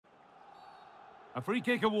A free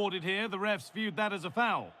kick awarded here. The refs viewed that as a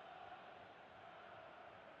foul.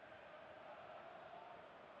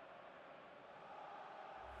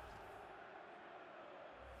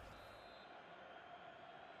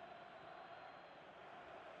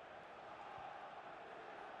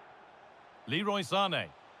 Leroy Sané.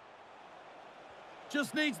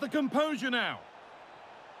 Just needs the composure now.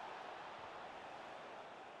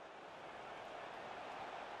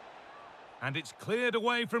 And it's cleared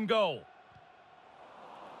away from goal.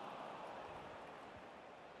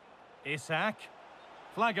 Isak.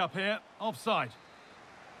 Flag up here. Offside.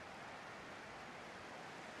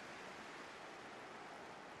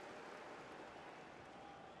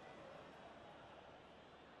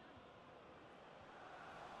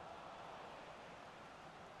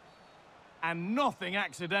 And nothing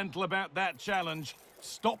accidental about that challenge.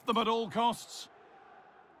 Stop them at all costs.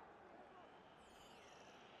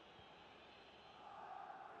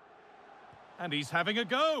 And he's having a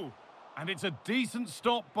go. And it's a decent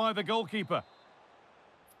stop by the goalkeeper.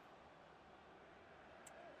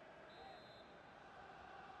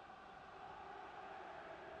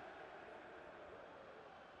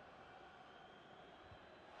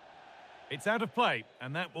 It's out of play,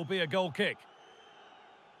 and that will be a goal kick.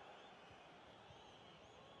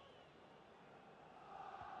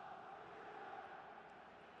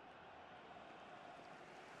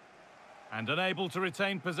 And unable to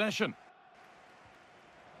retain possession.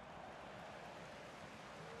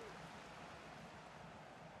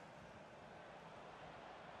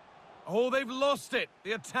 Oh, they've lost it.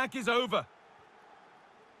 The attack is over.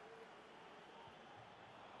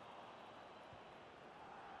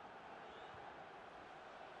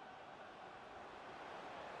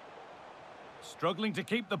 Struggling to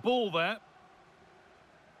keep the ball there.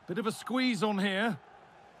 Bit of a squeeze on here.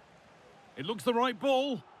 It looks the right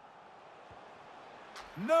ball.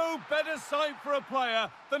 No better sight for a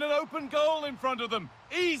player than an open goal in front of them.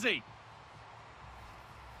 Easy.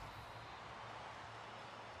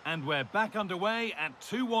 And we're back underway at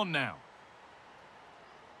 2-1 now.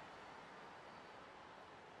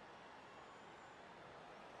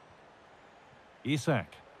 Isak.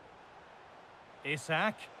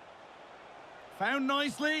 Isak. Found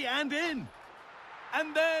nicely and in.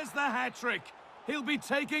 And there's the hat-trick. He'll be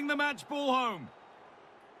taking the match ball home.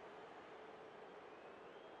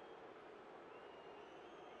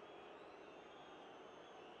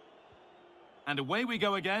 And away we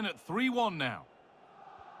go again at 3-1 now.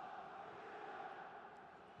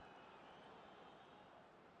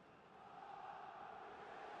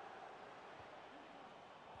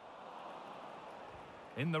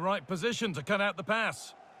 In the right position to cut out the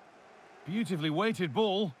pass. Beautifully weighted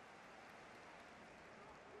ball.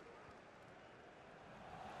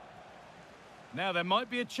 Now there might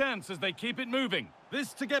be a chance as they keep it moving.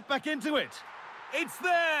 This to get back into it. It's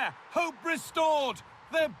there! Hope restored!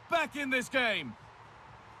 They're back in this game.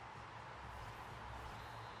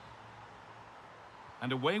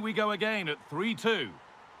 And away we go again at 3-2.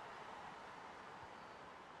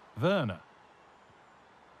 Werner.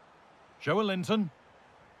 Joelinton.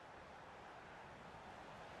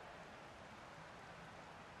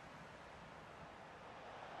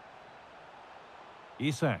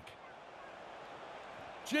 Isak.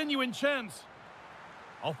 Genuine chance.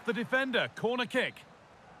 Off the defender, corner kick.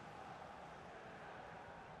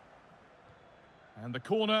 And the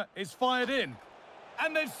corner is fired in.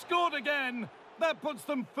 And they've scored again. That puts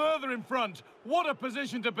them further in front. What a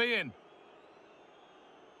position to be in.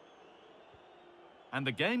 And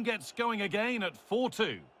the game gets going again at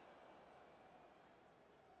 4-2.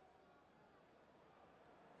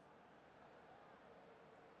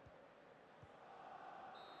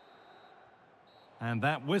 And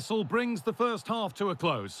that whistle brings the first half to a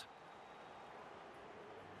close.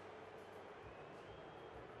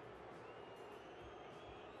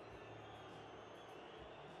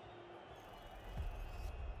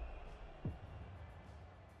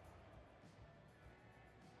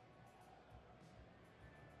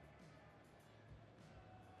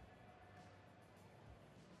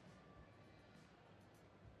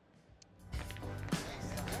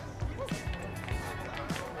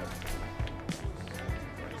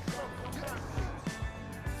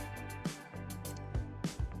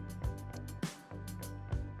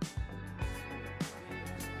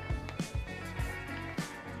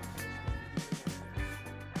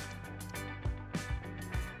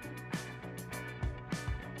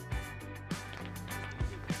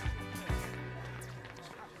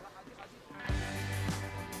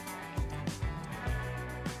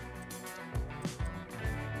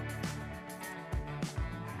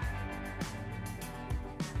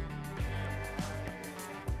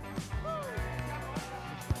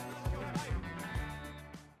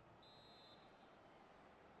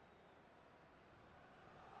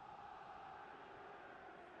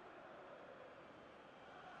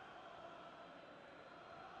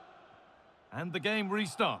 And the game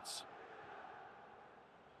restarts.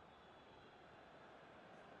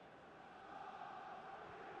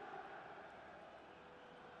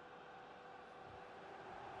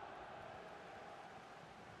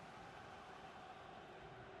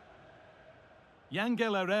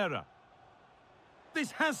 Yangel Herrera.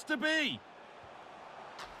 This has to be.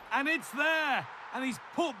 And it's there. And he's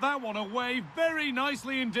put that one away very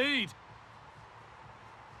nicely indeed.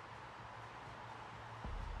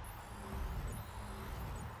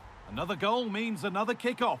 Another goal means another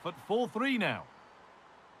kick-off at 4-3 now.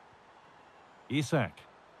 Isak.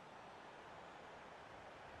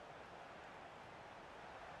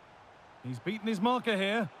 He's beaten his marker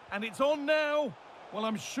here, and it's on now. Well,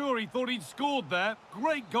 I'm sure he thought he'd scored there.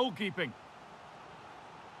 Great goalkeeping.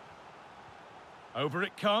 Over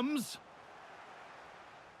it comes.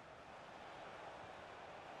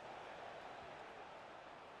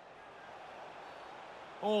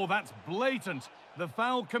 Oh, that's blatant. The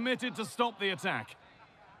foul committed to stop the attack.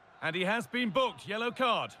 And he has been booked. Yellow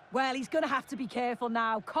card. Well, he's going to have to be careful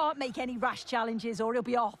now. Can't make any rash challenges or he'll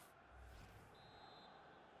be off.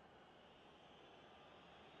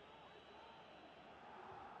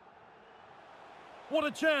 What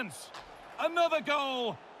a chance! Another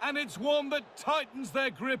goal! And it's one that tightens their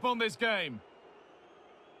grip on this game.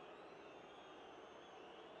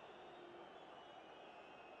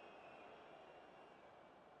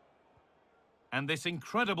 And this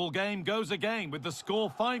incredible game goes again with the score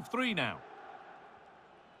 5-3 now.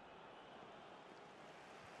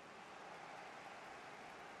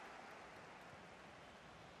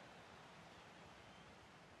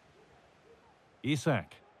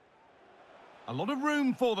 Isak. A lot of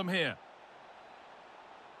room for them here.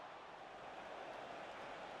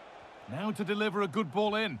 Now to deliver a good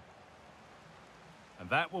ball in. And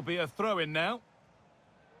that will be a throw-in now.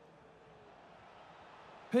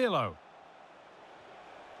 Pirlo.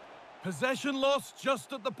 Possession lost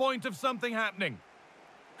just at the point of something happening.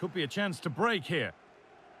 Could be a chance to break here.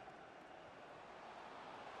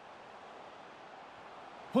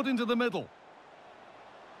 Put into the middle.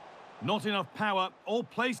 Not enough power or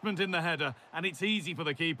placement in the header, and it's easy for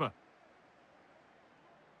the keeper.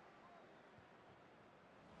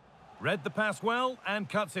 Read the pass well and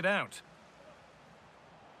cuts it out.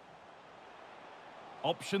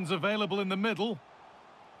 Options available in the middle.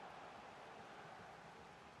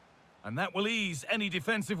 And that will ease any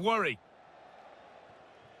defensive worry.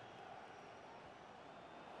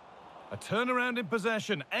 A turnaround in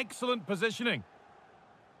possession. Excellent positioning.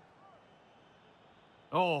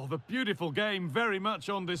 Oh, the beautiful game very much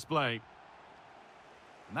on display.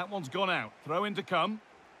 And that one's gone out. Throw in to come.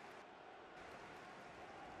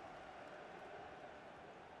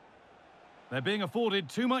 They're being afforded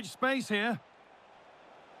too much space here.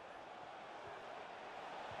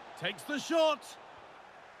 Takes the shot.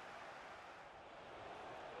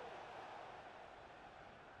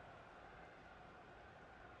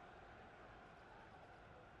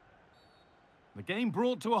 The game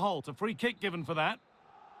brought to a halt. A free kick given for that.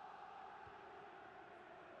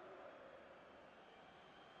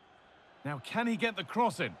 Now, can he get the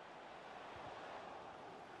cross in?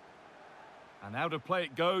 And out of play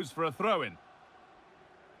it goes for a throw-in.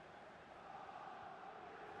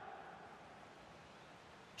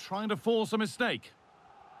 Trying to force a mistake.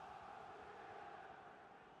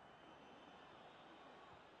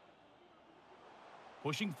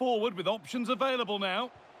 Pushing forward with options available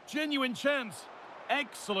now. Genuine chance.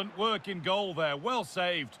 Excellent work in goal there. Well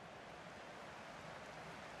saved.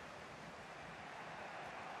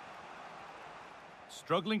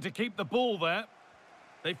 Struggling to keep the ball there.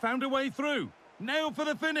 They found a way through. Now for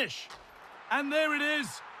the finish. And there it is.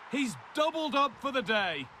 He's doubled up for the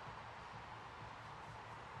day.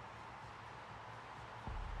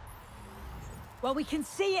 Well, we can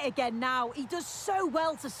see it again now. He does so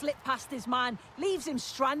well to slip past his man, leaves him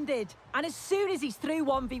stranded. And as soon as he's through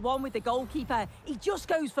 1v1 with the goalkeeper, he just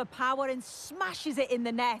goes for power and smashes it in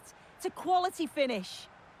the net. It's a quality finish.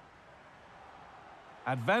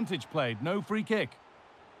 Advantage played, no free kick.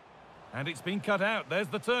 And it's been cut out. There's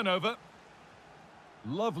the turnover.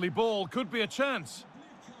 Lovely ball, could be a chance.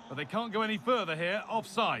 But they can't go any further here,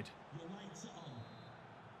 offside.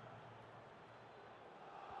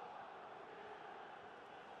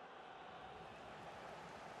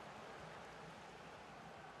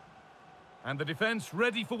 And the defence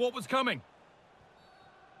ready for what was coming.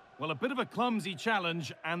 Well, a bit of a clumsy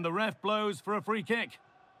challenge, and the ref blows for a free kick.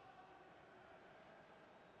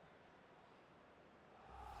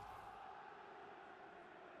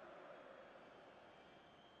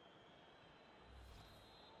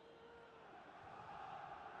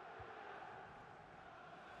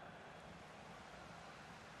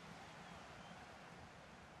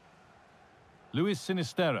 Luis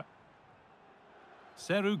Sinistera.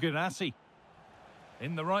 Seru Girassi.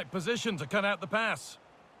 In the right position to cut out the pass.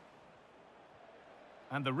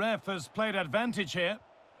 And the ref has played advantage here.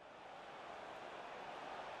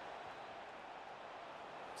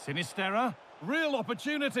 Sinistera. Real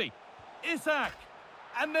opportunity. Isak.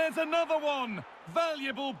 And there's another one.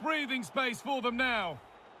 Valuable breathing space for them now.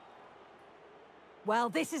 Well,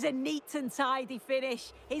 this is a neat and tidy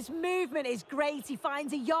finish. His movement is great. He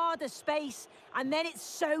finds a yard of space, and then it's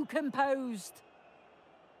so composed.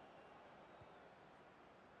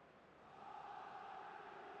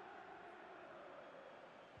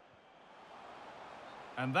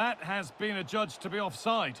 And that has been adjudged to be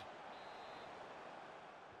offside.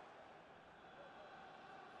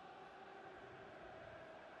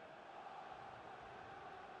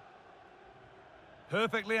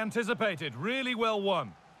 Perfectly anticipated, really well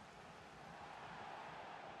won.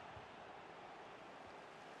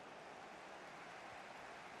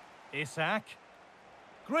 Isak.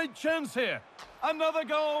 Great chance here. Another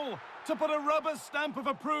goal to put a rubber stamp of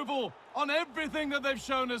approval on everything that they've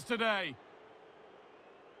shown us today.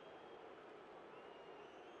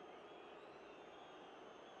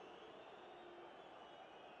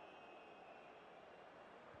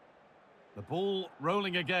 The ball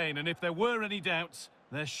rolling again, and if there were any doubts,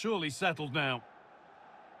 they're surely settled now.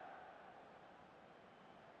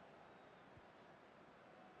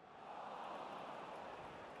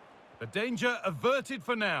 The danger averted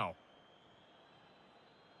for now.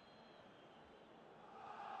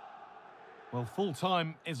 Well,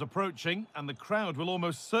 full-time is approaching, and the crowd will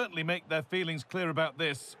almost certainly make their feelings clear about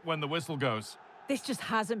this when the whistle goes. This just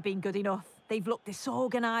hasn't been good enough. They've looked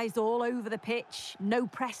disorganised all over the pitch, no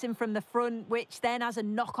pressing from the front, which then has a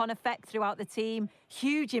knock-on effect throughout the team.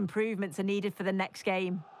 Huge improvements are needed for the next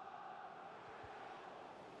game.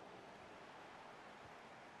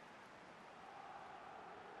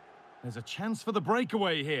 There's a chance for the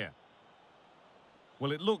breakaway here.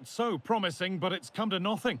 Well, it looked so promising, but it's come to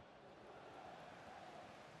nothing.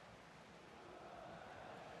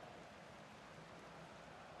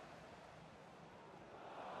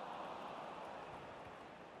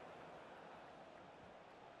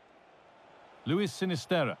 Luis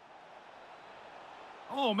Sinistera.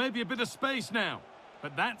 Oh, maybe a bit of space now.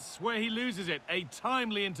 But that's where he loses it. A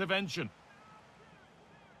timely intervention.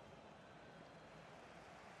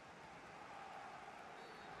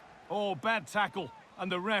 Oh, bad tackle. And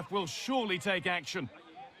the ref will surely take action.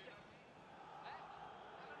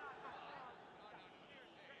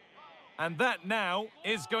 And that now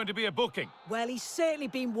is going to be a booking. Well, he's certainly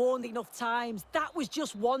been warned enough times. That was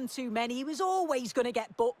just one too many. He was always going to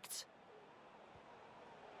get booked.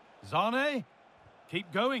 Zane,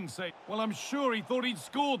 keep going, say. Well, I'm sure he thought he'd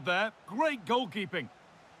scored there. Great goalkeeping.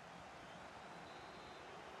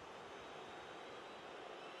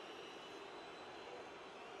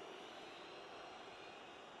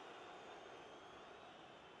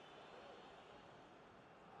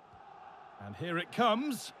 And here it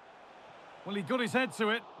comes. Well, he got his head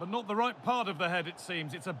to it, but not the right part of the head, it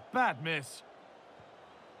seems. It's a bad miss.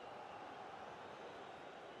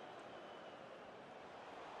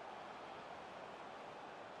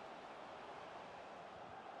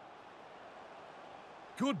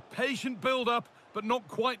 Good, patient build-up, but not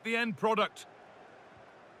quite the end product.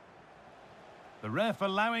 The ref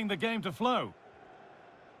allowing the game to flow.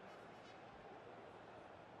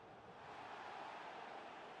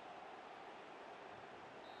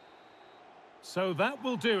 So that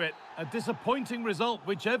will do it. A disappointing result,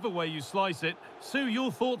 whichever way you slice it. Sue,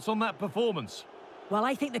 your thoughts on that performance? Well,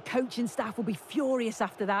 I think the coaching staff will be furious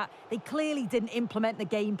after that. They clearly didn't implement the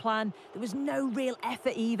game plan. There was no real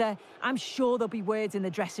effort either. I'm sure there'll be words in the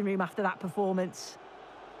dressing room after that performance.